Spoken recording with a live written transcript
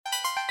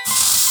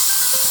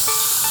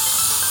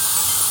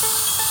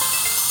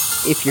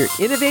If you're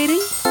innovating,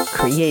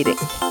 creating,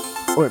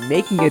 or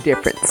making a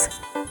difference,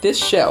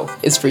 this show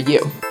is for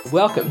you.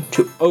 Welcome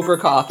to Over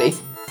Coffee.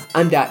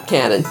 I'm Dot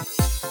Cannon.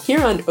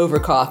 Here on Over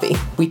Coffee,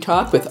 we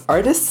talk with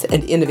artists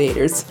and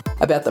innovators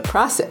about the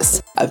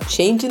process of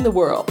changing the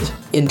world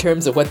in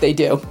terms of what they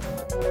do.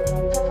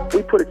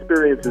 We put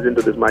experiences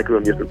into this Micro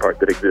Amusement Park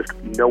that exists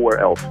nowhere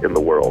else in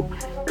the world.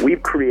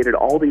 We've created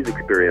all these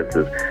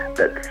experiences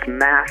that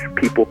smash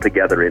people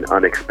together in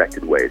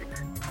unexpected ways.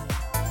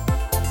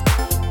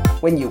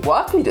 When you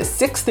walk into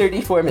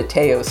 634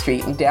 Mateo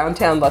Street in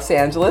downtown Los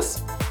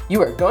Angeles,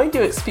 you are going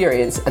to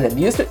experience an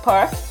amusement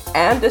park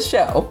and a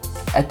show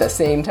at the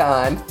same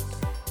time.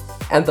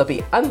 And they'll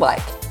be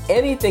unlike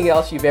anything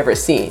else you've ever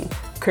seen,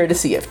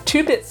 courtesy of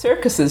Two Bit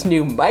Circus's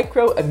new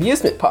Micro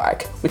Amusement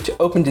Park, which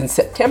opened in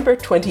September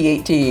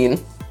 2018.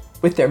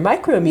 With their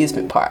Micro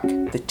Amusement Park,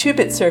 the Two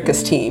Bit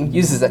Circus team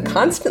uses a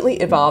constantly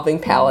evolving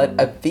palette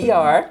of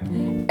VR,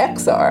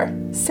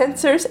 XR,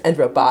 sensors, and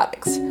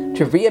robotics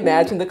to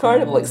reimagine the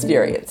carnival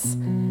experience.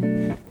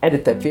 And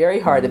at the very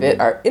heart of it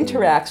are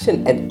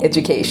interaction and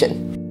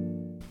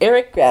education.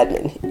 Eric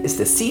Gradman is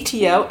the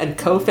CTO and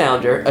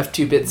co-founder of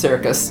Two Bit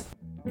Circus.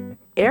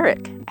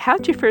 Eric,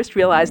 how'd you first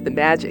realize the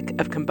magic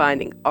of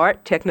combining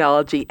art,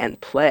 technology, and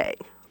play?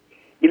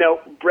 You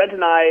know, Brent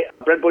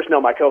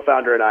Bushnell, my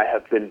co-founder, and I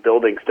have been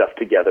building stuff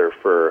together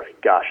for,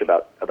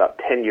 about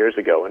 10 years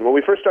ago. And when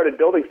we first started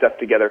building stuff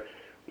together,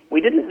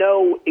 we didn't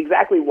know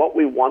exactly what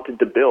we wanted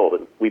to build.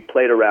 And we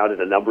played around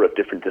in a number of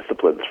different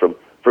disciplines,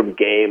 from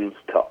games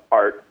to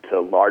art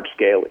to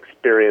large-scale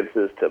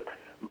experiences to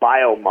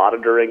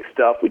bio-monitoring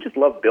stuff. We just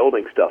love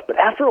building stuff. But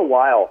after a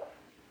while,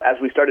 as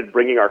we started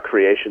bringing our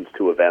creations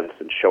to events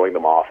and showing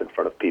them off in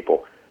front of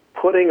people,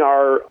 putting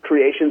our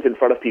creations in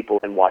front of people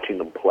and watching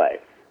them play,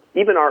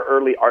 even our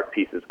early art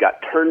pieces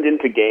got turned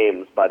into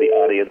games by the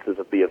audiences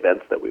of the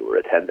events that we were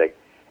attending.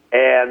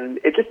 And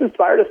it just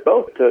inspired us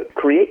both to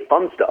create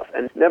fun stuff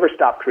and never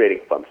stop creating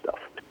fun stuff.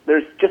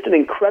 There's just an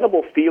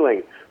incredible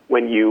feeling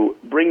when you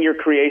bring your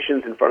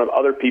creations in front of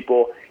other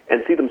people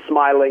and see them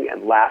smiling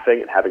and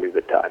laughing and having a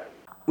good time.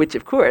 Which,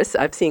 of course,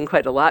 I've seen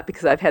quite a lot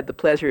because I've had the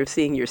pleasure of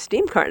seeing your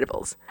STEAM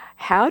Carnivals.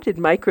 How did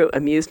Micro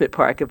Amusement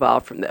Park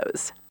evolve from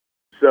those?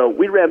 So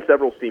we ran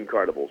several STEAM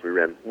Carnivals. We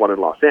ran one in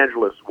Los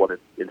Angeles, one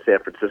in San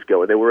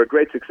Francisco, and they were a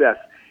great success.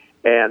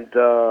 And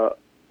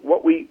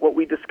what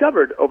we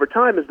discovered over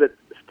time is that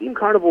STEAM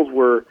Carnivals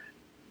were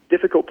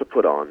difficult to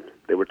put on.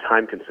 They were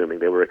time-consuming.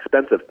 They were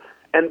expensive.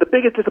 And the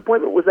biggest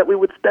disappointment was that we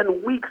would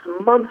spend weeks,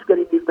 months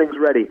getting these things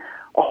ready,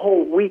 a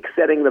whole week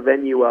setting the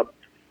venue up,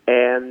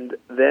 and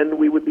then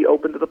we would be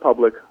open to the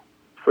public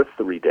for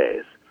 3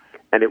 days.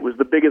 And it was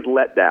the biggest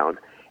letdown.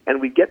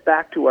 And we'd get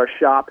back to our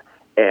shop,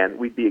 and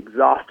we'd be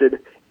exhausted,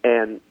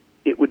 and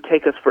it would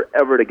take us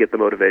forever to get the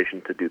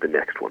motivation to do the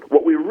next one.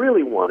 What we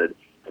really wanted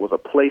was a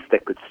place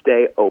that could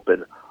stay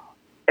open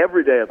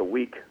every day of the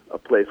week, a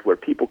place where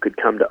people could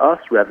come to us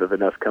rather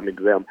than us coming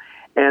to them.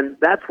 And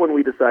that's when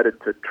we decided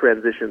to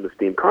transition the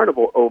STEAM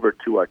Carnival over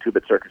to our Two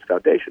Bit Circus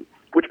Foundation,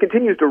 which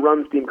continues to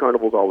run STEAM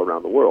Carnivals all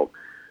around the world.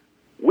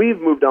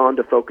 We've moved on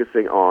to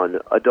focusing on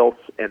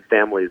adults and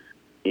families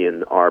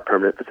in our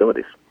permanent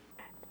facilities.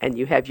 And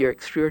you have your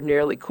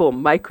extraordinarily cool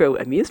Micro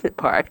Amusement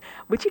Park.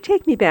 Would you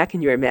take me back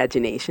in your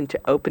imagination to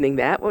opening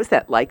that? What was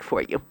that like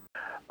for you?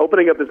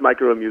 Opening up this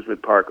Micro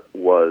Amusement Park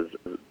was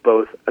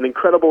both an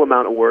incredible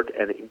amount of work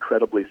and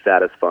incredibly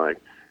satisfying.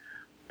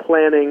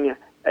 Planning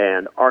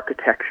and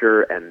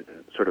architecture and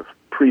sort of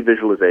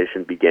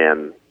pre-visualization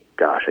began,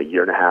 a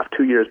year and a half,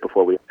 2 years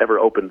before we ever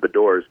opened the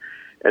doors.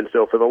 And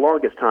so for the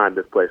longest time,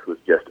 this place was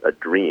just a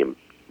dream.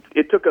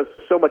 It took us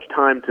so much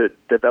time to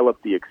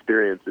develop the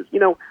experiences. You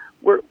know,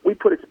 we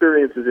put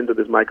experiences into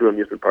this Micro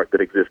Amusement Park that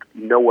exists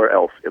nowhere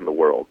else in the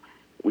world.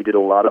 We did a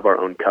lot of our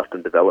own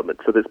custom development,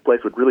 so this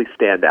place would really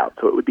stand out.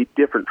 So it would be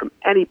different from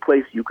any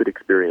place you could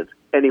experience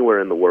anywhere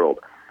in the world.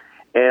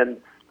 And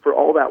for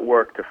all that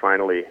work to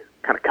finally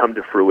kind of come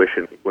to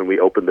fruition when we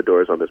opened the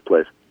doors on this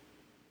place,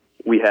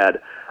 we had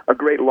a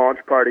great launch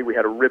party. We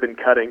had a ribbon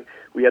cutting.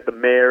 We had the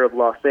mayor of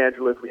Los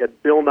Angeles. We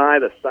had Bill Nye,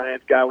 the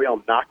science guy. We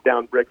all knocked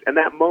down bricks. And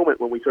that moment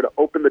when we sort of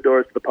opened the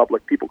doors to the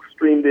public, people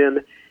streamed in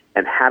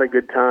and had a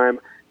good time.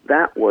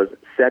 That was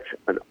such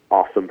an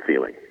awesome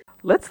feeling.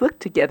 Let's look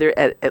together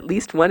at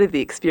least one of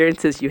the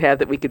experiences you have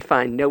that we could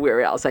find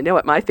nowhere else. I know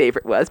what my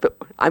favorite was, but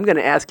I'm going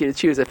to ask you to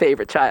choose a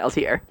favorite child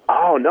here.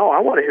 Oh, no, I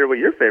want to hear what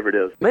your favorite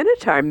is.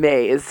 Minotaur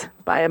Maze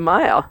by a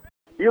mile.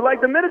 You like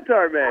the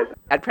Minotaur Maze?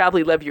 I'd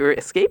probably love your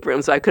escape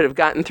room so I could have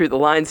gotten through the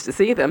lines to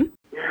see them.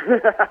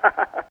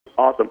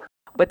 Awesome.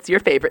 What's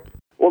your favorite?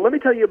 Well, let me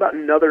tell you about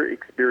another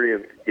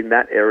experience in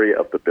that area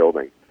of the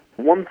building.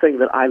 One thing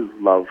that I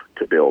love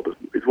to build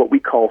is what we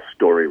call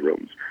story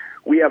rooms.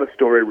 We have a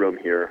story room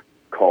here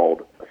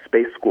called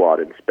Space Squad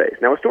in Space.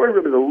 Now, a story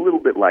room is a little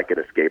bit like an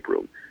escape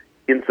room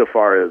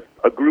insofar as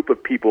a group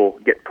of people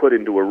get put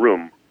into a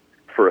room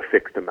for a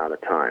fixed amount of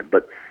time.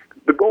 But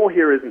the goal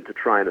here isn't to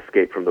try and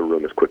escape from the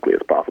room as quickly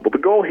as possible. The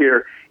goal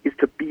here is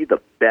to be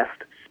the best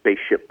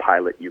spaceship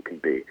pilot you can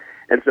be.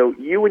 And so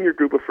you and your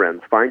group of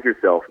friends find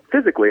yourself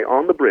physically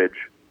on the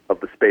bridge of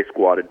the Space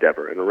Squad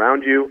Endeavor. And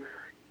around you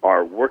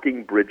are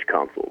working bridge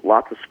consoles,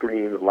 lots of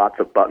screens, lots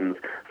of buttons,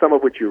 some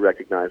of which you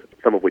recognize,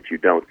 some of which you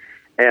don't.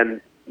 And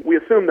we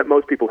assume that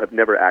most people have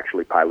never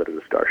actually piloted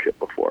a starship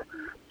before.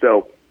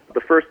 So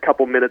the first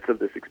couple minutes of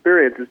this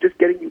experience is just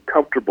getting you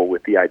comfortable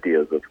with the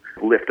ideas of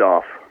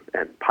liftoff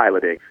and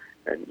piloting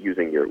and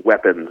using your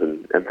weapons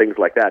and things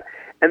like that.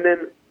 And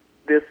then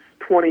this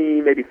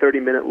 20, maybe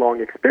 30-minute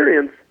long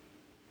experience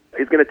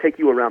is going to take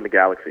you around the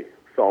galaxy,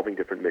 solving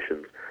different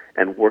missions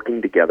and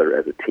working together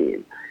as a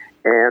team.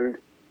 And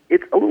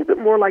it's a little bit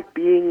more like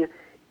being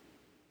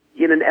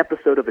in an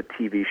episode of a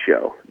TV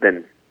show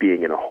than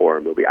being in a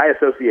horror movie. I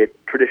associate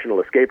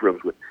traditional escape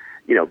rooms with,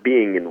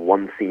 being in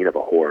one scene of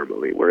a horror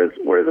movie, whereas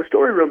a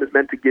story room is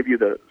meant to give you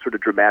the sort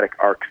of dramatic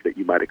arcs that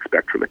you might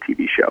expect from a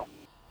TV show.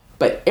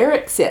 But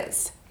Eric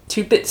says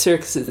Two Bit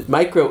Circus's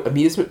Micro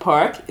Amusement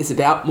Park is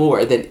about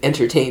more than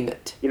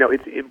entertainment.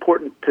 It's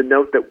important to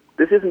note that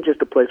this isn't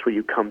just a place where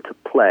you come to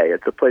play.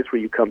 It's a place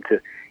where you come to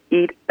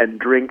eat and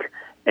drink,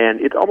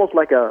 and it's almost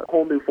like a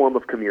whole new form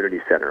of community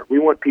center. We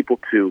want people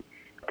to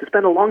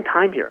spend a long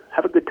time here,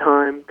 have a good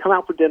time, come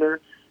out for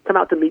dinner, come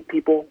out to meet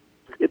people.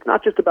 It's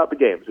not just about the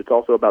games. It's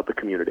also about the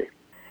community.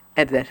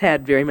 And that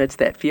had very much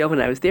that feel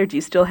when I was there. Do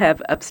you still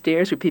have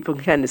upstairs where people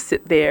can kind of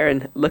sit there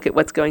and look at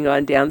what's going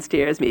on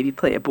downstairs, maybe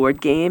play a board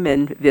game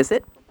and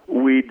visit?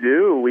 We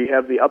do. We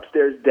have the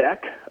upstairs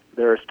deck.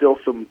 There are still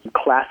some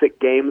classic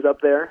games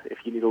up there if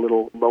you need a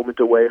little moment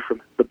away from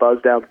the buzz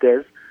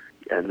downstairs,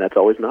 and that's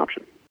always an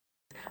option.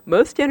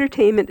 Most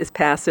entertainment is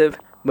passive.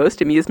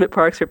 Most amusement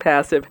parks are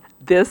passive.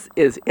 This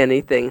is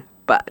anything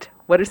but.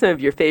 What are some of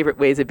your favorite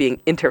ways of being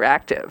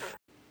interactive?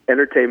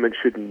 Entertainment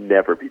should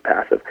never be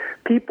passive.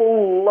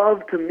 People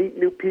love to meet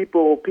new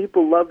people.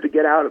 People love to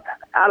get out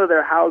of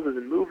their houses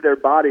and move their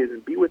bodies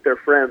and be with their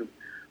friends.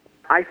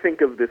 I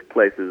think of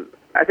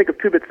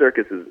Two Bit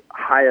Circus's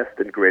highest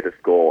and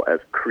greatest goal as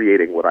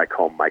creating what I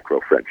call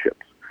micro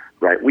friendships.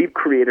 Right? We've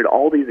created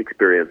all these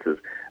experiences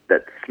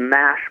that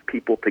smash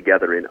people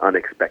together in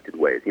unexpected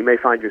ways. You may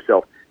find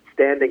yourself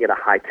standing at a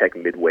high-tech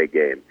Midway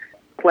game,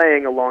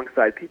 playing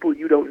alongside people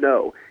you don't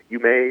know. You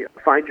may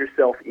find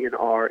yourself in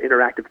our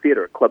interactive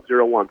theater, Club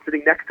 01,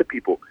 sitting next to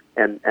people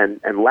and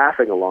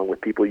laughing along with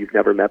people you've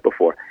never met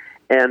before.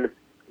 And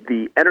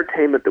the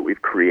entertainment that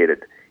we've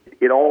created,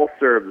 it all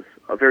serves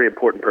a very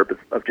important purpose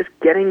of just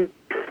getting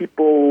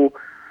people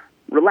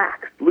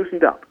relaxed,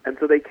 loosened up, and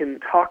so they can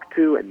talk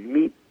to and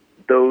meet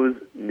those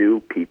new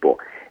people.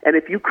 And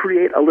if you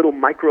create a little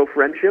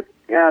micro-friendship,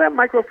 that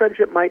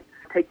micro-friendship might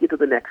take you to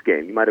the next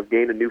game. You might have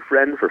gained a new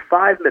friend for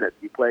 5 minutes.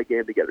 You play a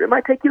game together. It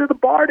might take you to the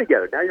bar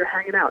together. Now you're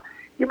hanging out.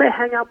 You may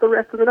hang out the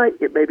rest of the night.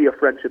 It may be a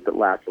friendship that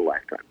lasts a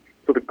lifetime.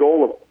 So the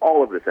goal of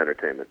all of this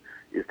entertainment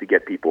is to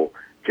get people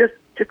just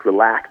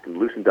relaxed and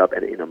loosened up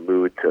and in a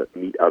mood to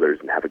meet others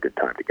and have a good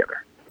time together.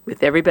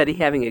 With everybody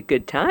having a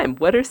good time,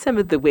 what are some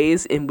of the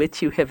ways in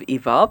which you have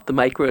evolved the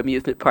Micro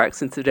Amusement Park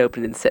since it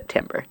opened in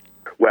September?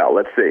 Well,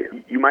 let's see.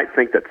 You might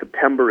think that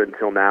September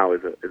until now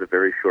is a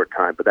very short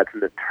time, but that's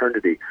an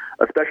eternity,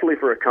 especially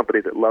for a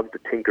company that loves to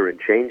tinker and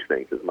change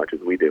things as much as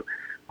we do.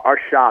 Our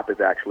shop is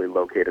actually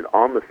located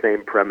on the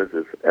same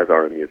premises as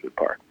our amusement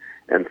park.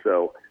 And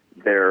so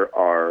there's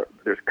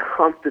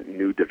constant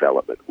new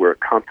development. We're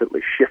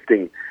constantly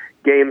shifting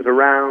games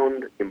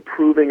around,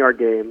 improving our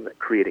game,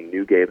 creating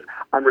new games.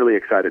 I'm really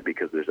excited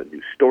because there's a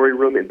new story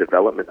room in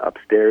development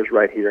upstairs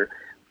right here.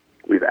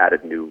 We've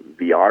added new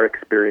VR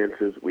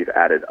experiences. We've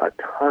added a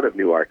ton of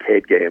new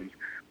arcade games.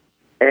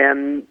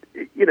 And,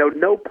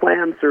 no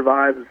plan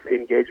survives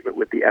engagement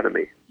with the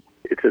enemy.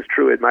 It's as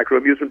true at micro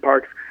amusement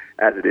parks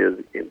as it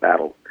is in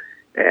battles.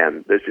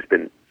 And there's just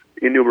been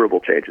innumerable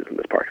changes in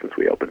this park since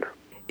we opened.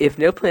 If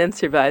no plan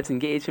survives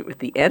engagement with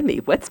the enemy,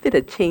 what's been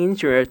a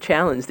change or a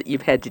challenge that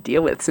you've had to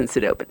deal with since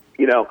it opened?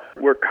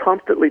 We're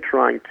constantly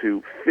trying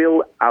to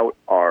fill out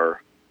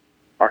our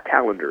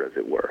calendar, as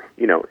it were.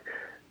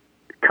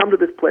 Come to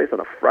this place on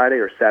a Friday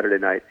or Saturday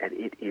night, and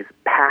it is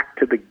packed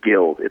to the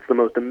gills. It's the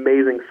most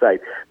amazing sight.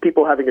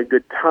 People having a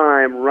good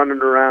time, running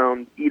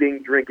around,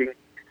 eating, drinking.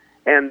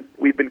 And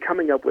we've been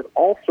coming up with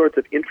all sorts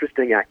of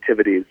interesting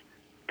activities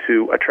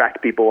to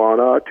attract people on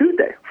a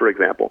Tuesday, for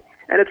example.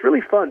 And it's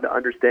really fun to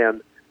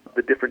understand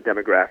the different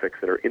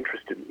demographics that are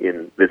interested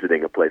in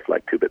visiting a place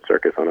like Two Bit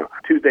Circus on a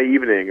Tuesday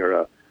evening or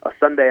a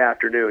Sunday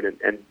afternoon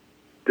and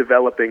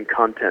developing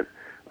content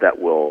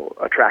that will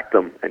attract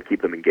them and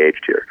keep them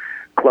engaged here.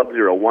 Club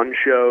 01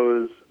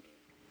 shows,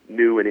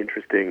 new and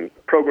interesting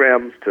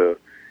programs to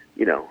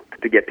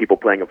get people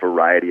playing a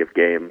variety of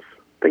games,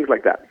 things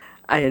like that.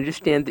 I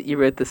understand that you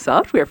wrote the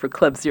software for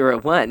Club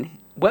 01.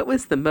 What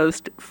was the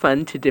most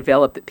fun to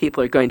develop that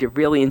people are going to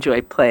really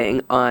enjoy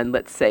playing on,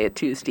 let's say, a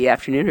Tuesday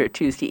afternoon or a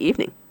Tuesday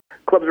evening?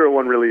 Club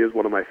 01 really is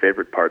one of my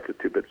favorite parts of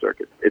Two Bit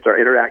Circus. It's our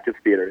interactive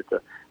theater.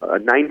 It's a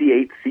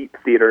 98-seat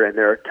theater, and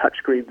there are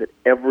touchscreens at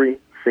every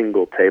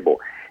single table.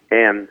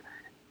 And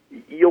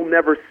you'll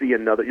never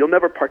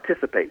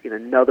participate in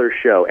another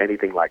show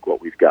anything like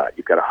what we've got.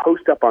 You've got a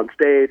host up on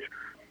stage,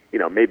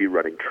 maybe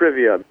running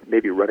trivia,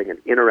 maybe running an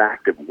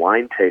interactive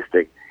wine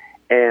tasting,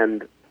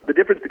 and The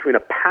difference between a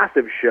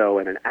passive show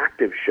and an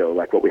active show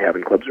like what we have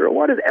in Club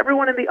 01 is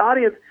everyone in the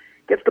audience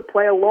gets to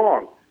play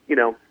along.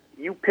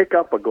 You pick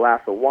up a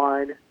glass of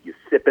wine, you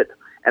sip it,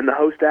 and the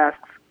host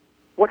asks,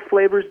 what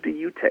flavors do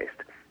you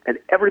taste? And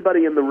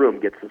everybody in the room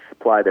gets to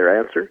supply their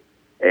answer,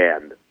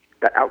 and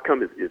that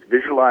outcome is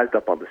visualized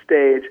up on the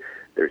stage.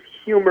 There's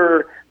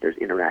humor, there's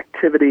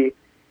interactivity,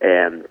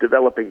 and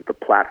developing the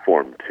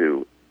platform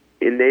to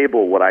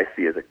enable what I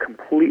see as a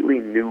completely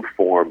new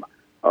form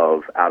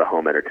of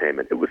out-of-home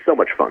entertainment. It was so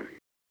much fun.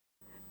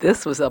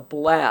 This was a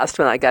blast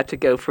when I got to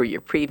go for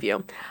your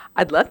preview.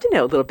 I'd love to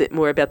know a little bit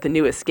more about the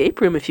new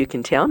escape room if you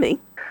can tell me.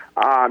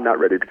 I'm not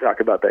ready to talk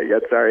about that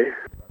yet, sorry.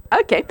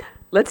 Okay,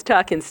 let's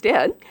talk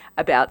instead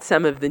about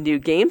some of the new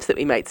games that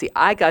we might see.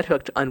 I got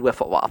hooked on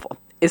Wiffle Waffle.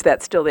 Is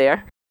that still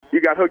there? You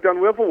got hooked on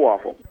Wiffle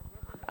Waffle?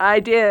 I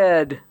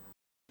did.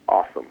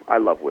 Awesome. I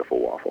love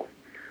Wiffle Waffle.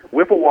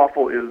 Wiffle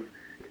Waffle is,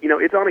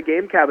 it's on a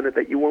game cabinet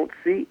that you won't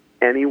see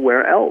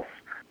anywhere else.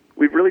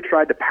 We've really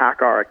tried to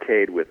pack our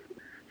arcade with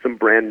some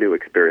brand new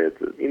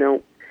experiences.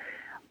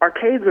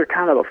 Arcades are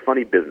kind of a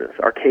funny business,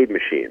 arcade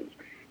machines.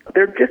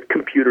 They're just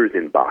computers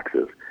in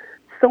boxes.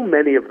 So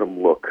many of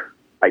them look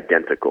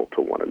identical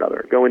to one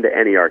another. Go into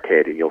any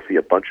arcade and you'll see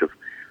a bunch of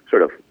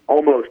sort of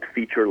almost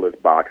featureless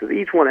boxes.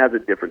 Each one has a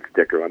different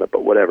sticker on it,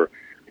 but whatever.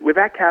 With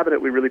that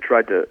cabinet, we really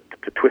tried to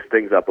twist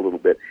things up a little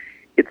bit.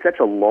 It's such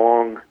a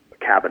long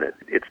cabinet.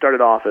 It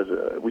started off as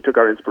we took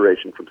our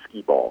inspiration from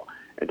skee ball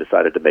and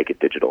decided to make it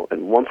digital.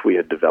 And once we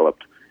had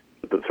developed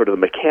the sort of the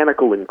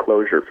mechanical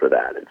enclosure for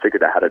that and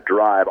figured out how to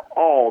drive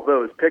all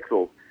those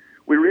pixels,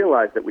 we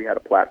realized that we had a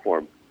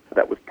platform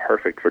that was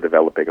perfect for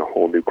developing a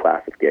whole new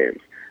class of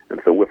games.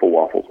 And so Wiffle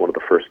Waffle is one of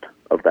the first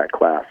of that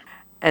class.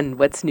 And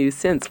what's new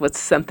since? What's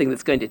something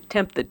that's going to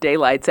tempt the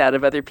daylights out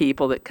of other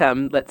people that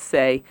come, let's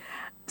say,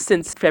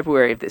 since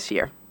February of this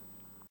year?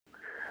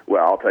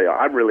 Well, I'll tell you,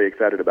 I'm really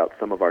excited about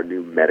some of our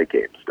new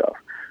metagame stuff.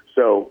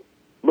 So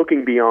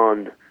looking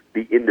beyond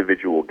the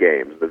individual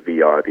games, the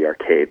VR, the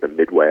arcade, the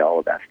midway, all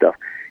of that stuff,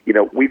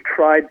 we've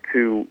tried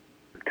to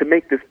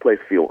make this place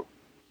feel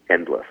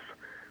endless.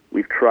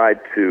 We've tried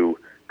to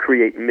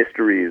create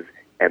mysteries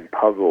and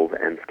puzzles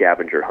and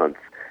scavenger hunts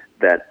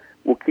that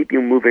will keep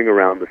you moving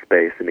around the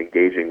space and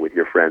engaging with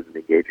your friends and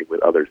engaging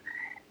with others.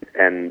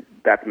 And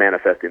that's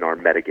manifest in our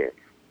metagames.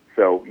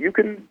 So you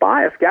can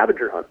buy a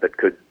scavenger hunt that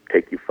could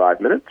take you 5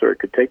 minutes or it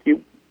could take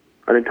you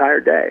an entire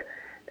day.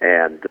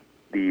 And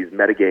these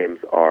metagames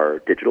are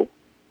digital.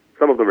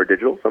 Some of them are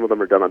digital, some of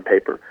them are done on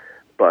paper.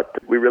 But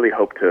we really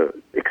hope to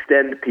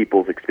extend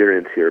people's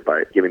experience here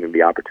by giving them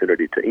the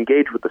opportunity to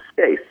engage with the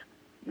space,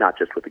 not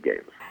just with the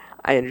games.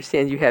 I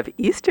understand you have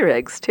Easter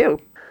eggs, too.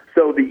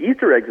 So the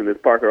Easter eggs in this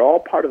park are all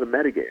part of the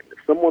metagame. If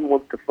someone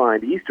wants to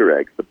find Easter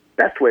eggs, the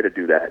best way to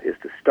do that is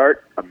to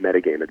start a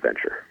metagame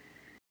adventure.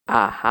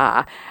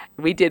 Aha.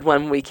 We did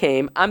one when we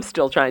came. I'm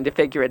still trying to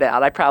figure it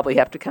out. I probably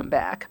have to come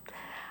back.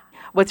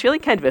 What's really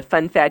kind of a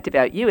fun fact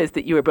about you is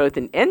that you are both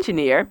an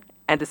engineer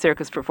and a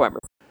circus performer.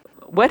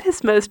 What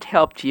has most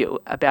helped you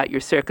about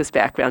your circus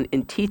background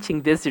in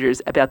teaching visitors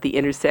about the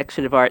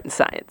intersection of art and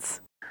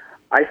science?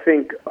 I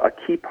think a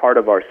key part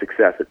of our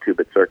success at Two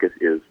Bit Circus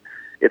is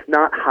it's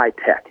not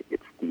high-tech,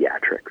 it's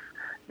theatrics.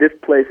 This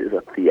place is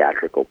a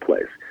theatrical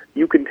place.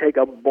 You can take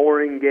a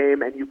boring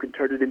game and you can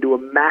turn it into a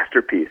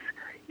masterpiece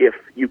if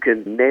you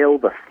can nail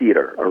the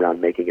theater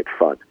around making it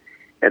fun.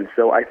 And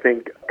so I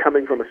think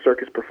coming from a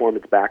circus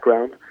performance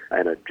background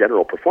and a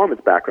general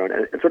performance background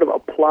and sort of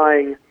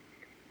applying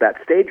that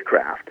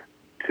stagecraft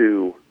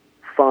to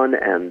fun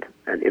and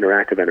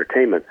interactive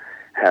entertainment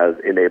has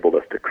enabled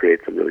us to create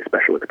some really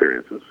special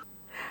experiences.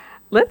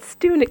 Let's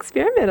do an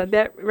experiment on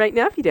that right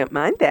now, if you don't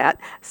mind that.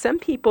 Some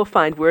people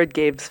find word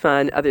games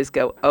fun, others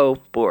go, oh,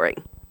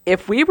 boring.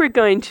 If we were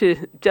going to,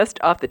 just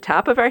off the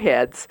top of our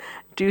heads,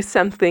 do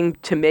something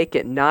to make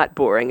it not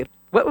boring,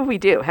 what would we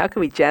do? How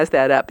can we jazz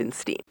that up in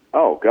STEAM?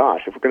 Oh,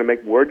 gosh, if we're going to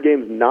make word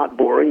games not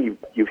boring,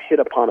 you've hit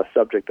upon a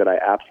subject that I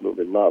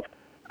absolutely love.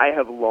 I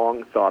have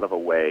long thought of a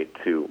way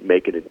to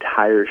make an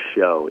entire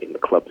show in the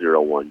Club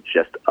 01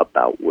 just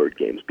about word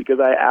games, because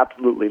I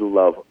absolutely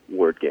love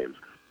word games.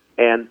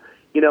 And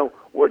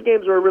word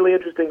games are a really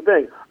interesting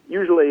thing.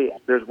 Usually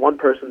there's one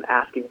person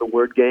asking the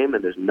word game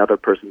and there's another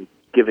person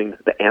giving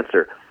the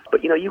answer.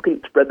 But, you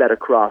can spread that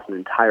across an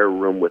entire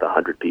room with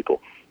 100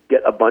 people.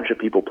 Get a bunch of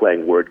people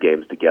playing word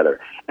games together.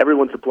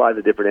 Everyone supplies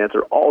a different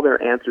answer. All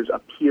their answers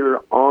appear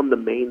on the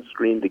main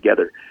screen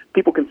together.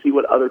 People can see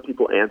what other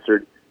people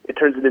answered. It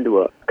turns it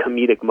into a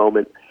comedic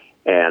moment.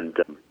 And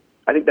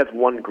I think that's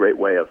one great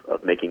way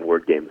of making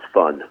word games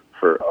fun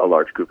for a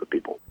large group of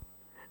people.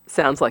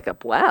 Sounds like a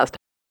blast.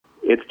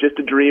 It's just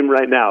a dream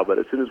right now, but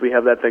as soon as we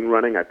have that thing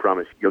running, I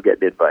promise you'll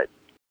get an invite.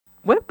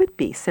 What would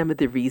be some of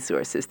the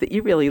resources that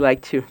you really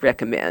like to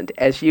recommend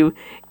as you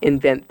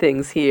invent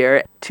things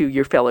here to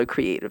your fellow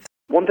creatives?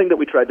 One thing that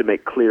we tried to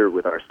make clear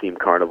with our STEAM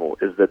Carnival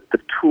is that the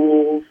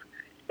tools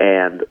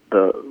and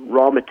the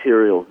raw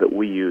materials that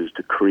we use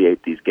to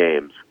create these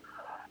games,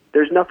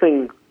 there's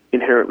nothing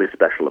inherently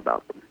special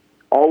about them.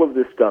 All of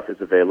this stuff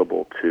is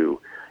available to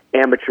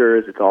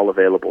amateurs. It's all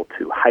available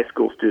to high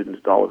school students.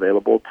 It's all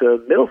available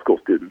to middle school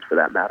students, for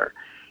that matter.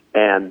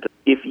 And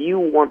if you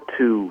want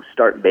to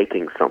start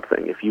making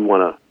something, if you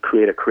want to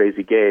create a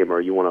crazy game,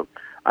 or you want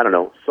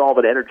to, solve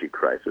an energy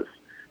crisis,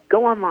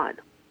 go online.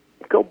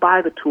 Go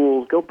buy the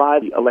tools, go buy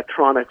the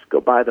electronics, go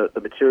buy the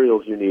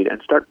materials you need,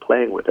 and start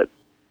playing with it.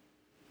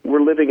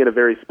 We're living in a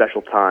very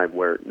special time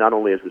where not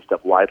only is this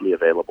stuff widely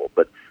available,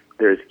 but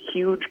there's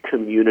huge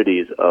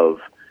communities of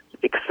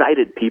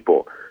excited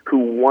people who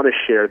want to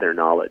share their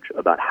knowledge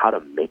about how to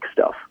make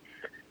stuff.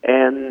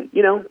 And,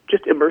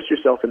 just immerse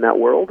yourself in that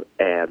world,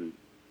 and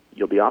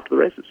you'll be off to the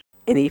races.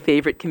 Any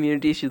favorite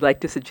communities you'd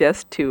like to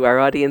suggest to our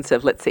audience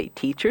of, let's say,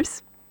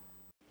 teachers?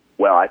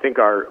 Well, I think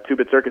our Two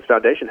Bit Circus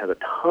Foundation has a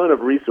ton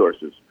of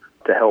resources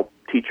to help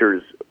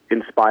teachers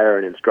inspire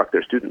and instruct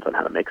their students on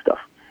how to make stuff.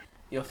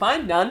 You'll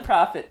find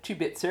nonprofit Two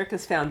Bit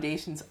Circus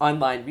Foundation's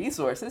online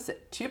resources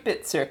at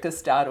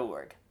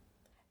twobitcircus.org.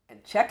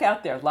 And check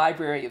out their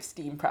library of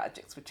STEAM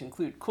projects, which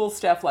include cool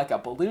stuff like a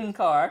balloon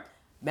car,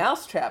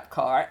 mousetrap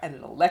car, and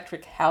an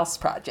electric house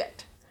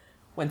project.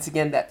 Once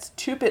again, that's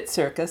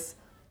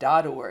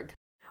twobitcircus.org.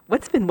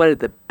 What's been one of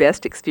the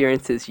best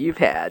experiences you've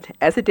had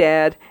as a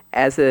dad,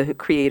 as a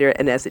creator,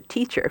 and as a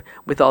teacher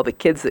with all the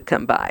kids that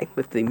come by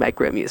with the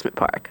Micro Amusement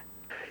Park?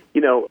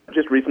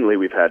 Just recently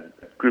we've had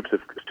groups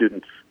of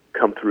students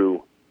come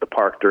through the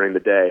park during the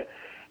day,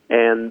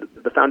 and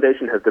the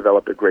foundation has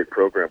developed a great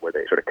program where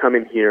they sort of come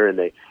in here and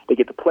they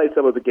get to play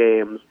some of the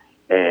games,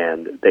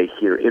 and they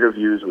hear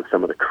interviews with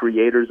some of the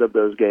creators of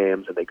those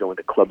games, and they go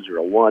into Club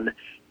 01,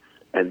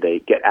 and they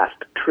get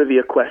asked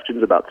trivia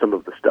questions about some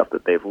of the stuff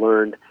that they've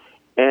learned.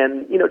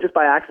 And, just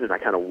by accident, I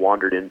kind of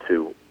wandered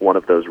into one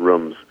of those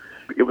rooms.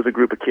 It was a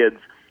group of kids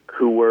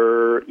who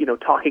were,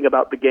 talking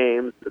about the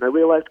games, and I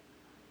realized,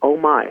 oh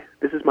my,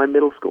 this is my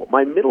middle school.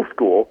 My middle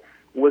school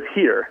was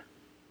here.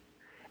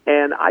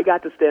 And I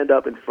got to stand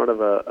up in front of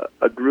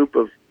a group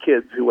of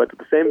kids who went to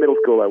the same middle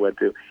school I went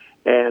to,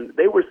 and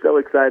they were so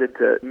excited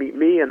to meet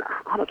me, and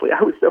honestly,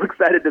 I was so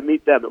excited to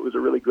meet them. It was a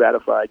really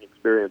gratifying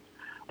experience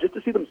just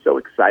to see them so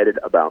excited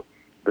about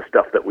the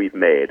stuff that we've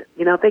made.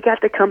 They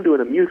got to come to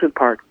an amusement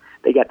park.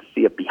 They got to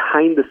see a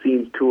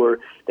behind-the-scenes tour.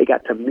 They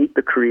got to meet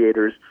the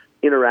creators,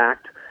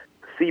 interact,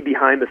 see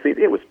behind the scenes.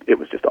 It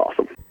was just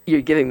awesome.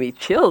 You're giving me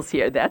chills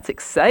here. That's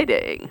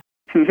exciting.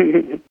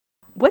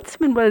 What's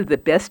been one of the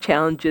best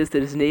challenges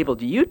that has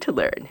enabled you to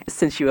learn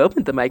since you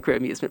opened the Micro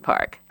Amusement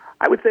Park?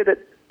 I would say that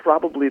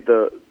probably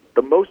the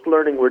most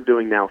learning we're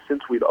doing now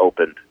since we've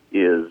opened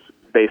is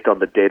based on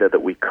the data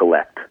that we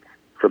collect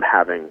from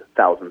having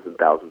thousands and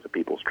thousands of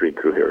people stream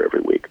through here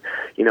every week.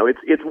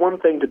 It's one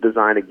thing to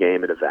design a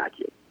game in a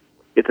vacuum.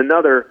 It's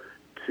another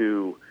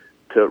to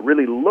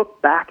really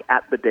look back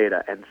at the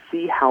data and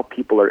see how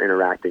people are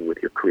interacting with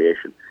your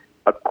creation.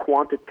 A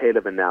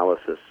quantitative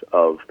analysis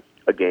of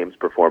a game's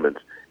performance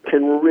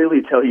can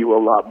really tell you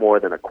a lot more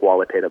than a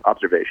qualitative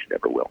observation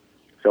ever will.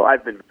 So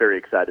I've been very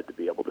excited to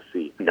be able to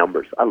see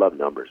numbers. I love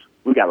numbers.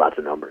 We got lots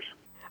of numbers.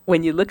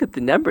 When you look at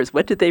the numbers,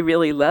 what did they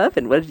really love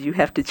and what did you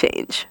have to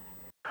change?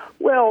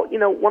 Well,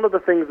 one of the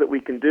things that we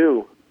can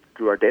do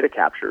through our data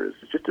capture is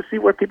just to see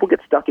where people get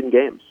stuck in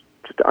games,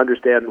 just to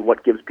understand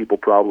what gives people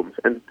problems.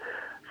 And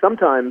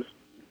sometimes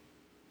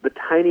the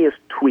tiniest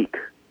tweak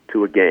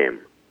to a game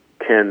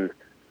can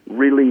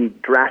really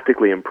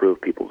drastically improve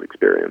people's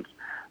experience.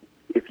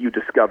 If you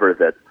discover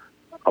that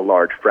a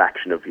large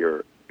fraction of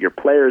your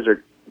players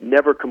are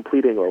never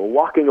completing or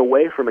walking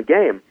away from a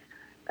game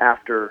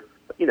after,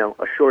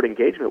 a short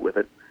engagement with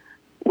it,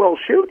 well,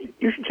 shoot,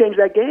 you should change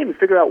that game and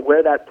figure out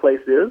where that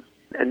place is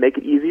and make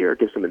it easier,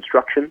 give some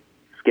instruction,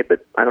 skip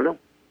it, I don't know.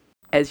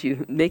 As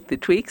you make the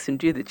tweaks and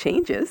do the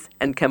changes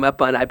and come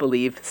up on, I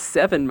believe,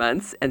 7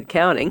 months and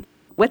counting,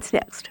 what's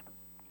next?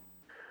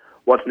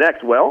 What's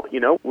next? Well,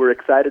 we're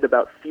excited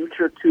about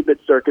future 2-bit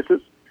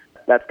circuses.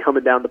 That's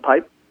coming down the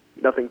pipe.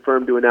 Nothing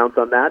firm to announce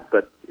on that,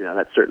 but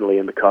that's certainly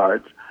in the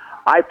cards.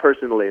 I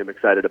personally am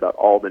excited about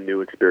all the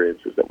new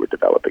experiences that we're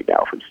developing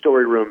now, from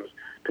story rooms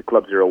to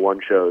Club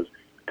 01 shows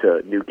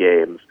to new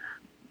games.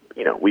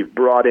 We've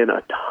brought in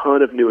a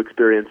ton of new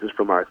experiences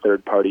from our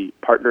third-party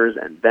partners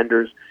and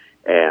vendors,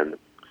 and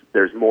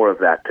there's more of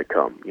that to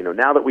come.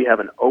 Now that we have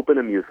an open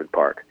amusement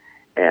park,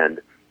 and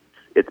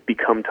it's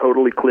become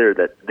totally clear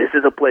that this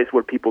is a place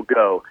where people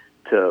go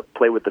to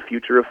play with the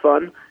future of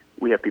fun,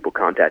 we have people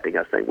contacting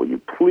us saying, will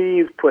you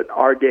please put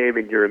our game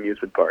in your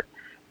amusement park?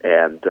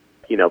 And,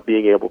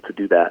 being able to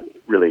do that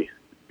really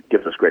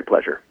gives us great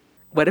pleasure.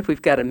 What if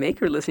we've got a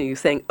maker listening who's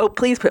saying, oh,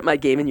 please put my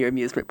game in your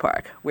amusement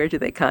park? Where do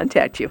they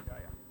contact you?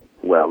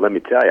 Well, let me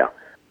tell you,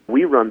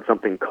 we run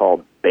something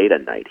called Beta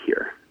Night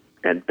here.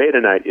 And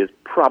Beta Night is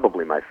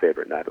probably my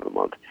favorite night of the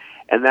month.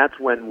 And that's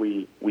when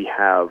we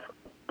have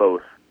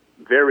both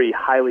very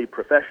highly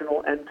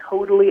professional and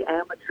totally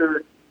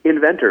amateur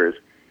inventors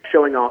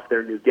showing off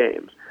their new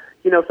games.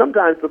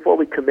 Sometimes before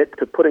we commit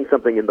to putting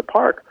something in the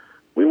park,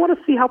 we want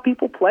to see how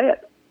people play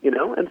it,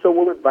 And so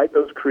we'll invite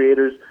those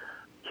creators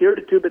here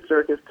to Two Bit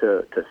Circus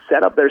to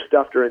set up their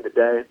stuff during the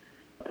day.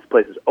 This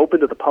place is open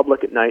to the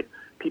public at night.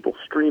 People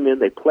stream in,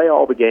 they play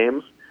all the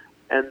games,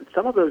 And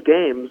some of those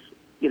games,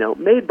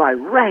 made by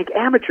rank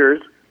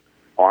amateurs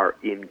are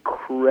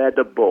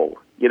incredible,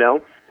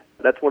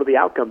 That's one of the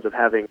outcomes of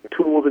having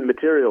tools and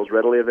materials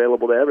readily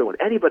available to everyone.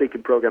 Anybody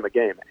can program a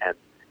game, and,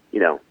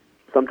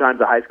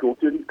 sometimes a high school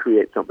student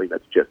creates something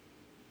that's just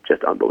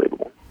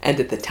unbelievable. And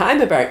at the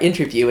time of our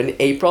interview in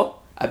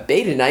April, a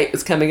beta night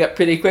was coming up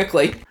pretty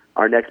quickly.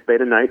 Our next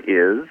beta night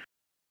is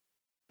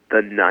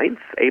the 9th,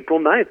 April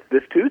 9th,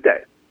 this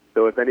Tuesday.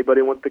 So if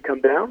anybody wants to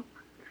come down,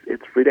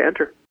 it's free to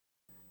enter.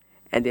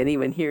 And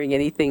anyone hearing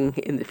anything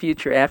in the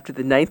future after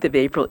the 9th of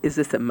April, is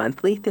this a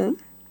monthly thing?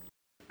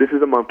 This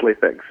is a monthly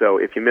thing. So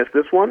if you miss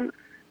this one,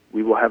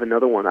 we will have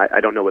another one.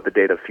 I don't know what the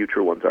date of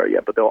future ones are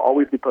yet, but they'll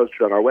always be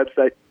posted on our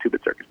website,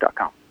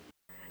 twobitcircus.com.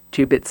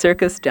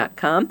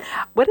 twobitcircus.com.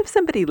 What if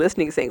somebody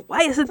listening is saying,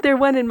 why isn't there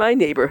one in my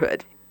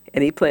neighborhood?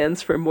 Any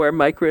plans for more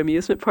micro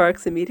amusement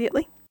parks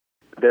immediately?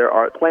 There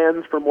are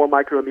plans for more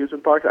micro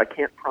amusement parks. I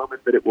can't promise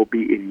that it will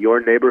be in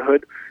your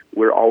neighborhood.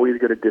 We're always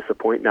going to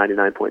disappoint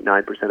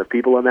 99.9% of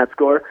people on that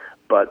score,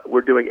 but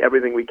we're doing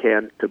everything we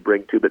can to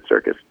bring Two Bit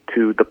Circus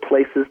to the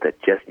places that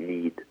just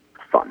need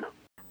fun.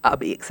 I'll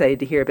be excited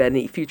to hear about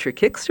any future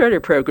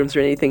Kickstarter programs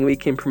or anything we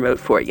can promote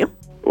for you.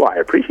 Well, I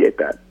appreciate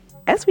that.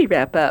 As we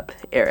wrap up,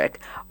 Eric,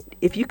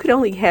 if you could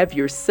only have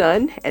your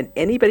son and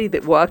anybody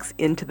that walks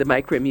into the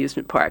micro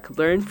amusement park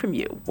learn from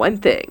you one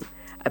thing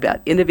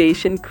about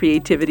innovation,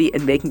 creativity,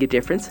 and making a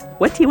difference,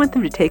 what do you want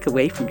them to take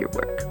away from your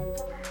work?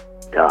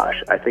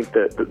 Gosh, I think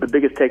the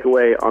biggest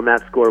takeaway on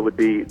that score would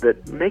be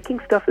that making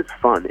stuff is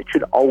fun. It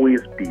should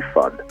always be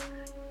fun.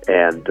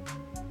 And,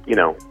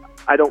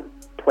 I don't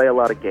play a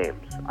lot of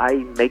games. I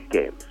make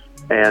games.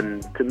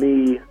 And to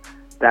me,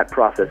 that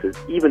process is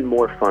even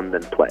more fun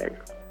than playing.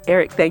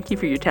 Eric, thank you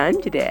for your time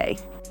today.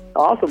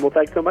 Awesome. Well,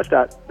 thanks so much,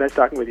 Dot. Nice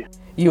talking with you.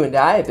 You and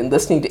I have been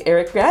listening to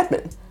Eric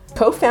Gradman,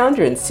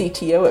 co-founder and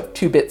CTO of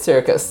Two Bit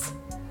Circus.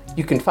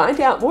 You can find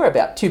out more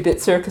about Two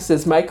Bit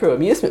Circus's Micro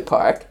Amusement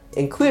Park,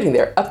 including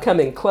their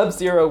upcoming Club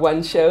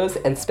 01 shows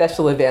and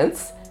special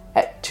events,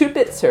 at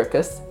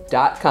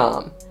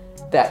twobitcircus.com.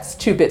 That's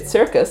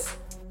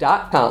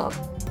twobitcircus.com.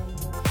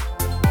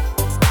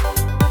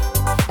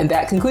 And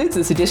that concludes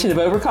this edition of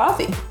Over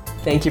Coffee.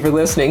 Thank you for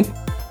listening.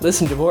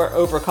 Listen to more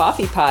Over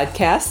Coffee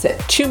podcasts at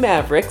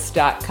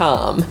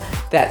twomavericks.com.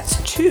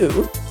 That's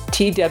two,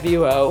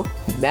 T-W-O,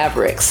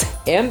 Mavericks,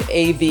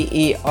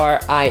 M-A-V-E-R-I-X,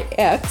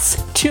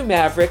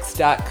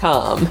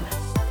 twomavericks.com.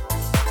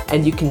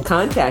 And you can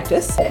contact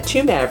us at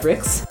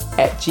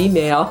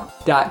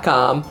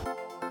twomavericks@gmail.com.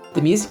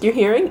 The music you're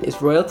hearing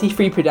is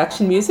royalty-free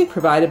production music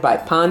provided by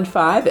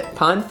Pond5 at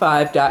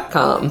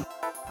pond5.com.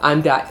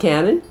 I'm Dot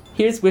Cannon.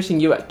 Here's wishing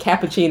you a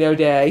cappuccino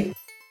day.